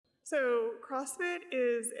So CrossFit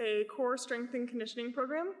is a core strength and conditioning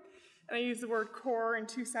program. And I use the word core in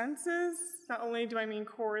two senses. Not only do I mean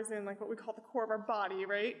core as in like what we call the core of our body,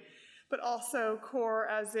 right? But also core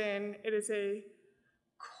as in it is a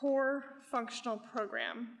core functional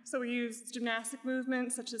program. So we use gymnastic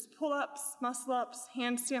movements such as pull-ups, muscle-ups,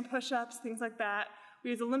 handstand push-ups, things like that.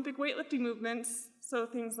 We use Olympic weightlifting movements, so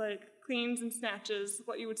things like cleans and snatches,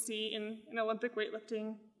 what you would see in an Olympic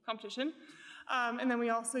weightlifting competition. And then we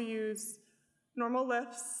also use normal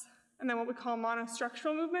lifts, and then what we call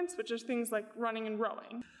monostructural movements, which are things like running and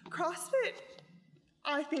rowing. CrossFit,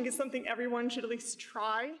 I think, is something everyone should at least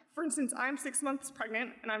try. For instance, I'm 6 months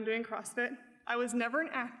pregnant, and I'm doing CrossFit. I was never an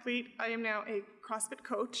athlete. I am now a CrossFit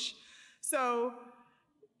coach. So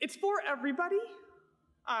it's for everybody.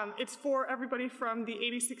 It's for everybody from the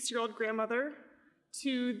 86-year-old grandmother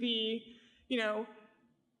to the,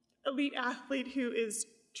 elite athlete who is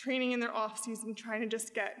training in their off-season trying to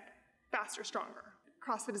just get faster, stronger.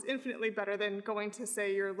 CrossFit is infinitely better than going to,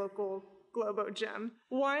 say, your local Globo gym.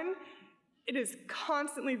 One, it is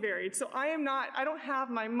constantly varied. So I don't have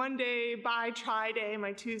my Monday bi-tri day,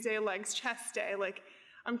 my Tuesday legs chest day. Like,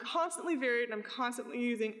 I'm constantly varied and I'm constantly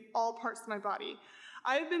using all parts of my body.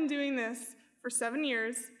 I've been doing this for 7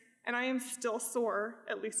 years and I am still sore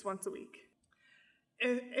at least once a week.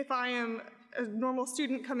 If I am a normal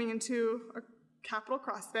student coming into a Capital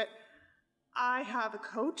CrossFit, I have a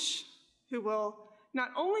coach who will not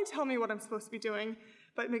only tell me what I'm supposed to be doing,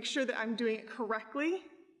 but make sure that I'm doing it correctly,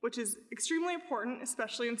 which is extremely important,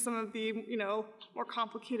 especially in some of the, more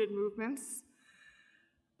complicated movements.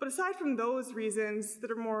 But aside from those reasons that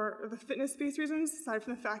are more the fitness-based reasons, aside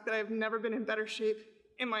from the fact that I've never been in better shape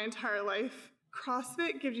in my entire life,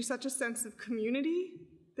 CrossFit gives you such a sense of community.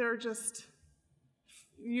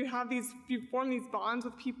 You form these bonds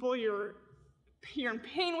with people, you're in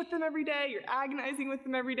pain with them every day, you're agonizing with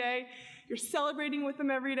them every day, you're celebrating with them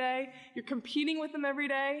every day, you're competing with them every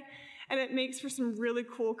day, and it makes for some really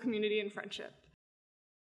cool community and friendship.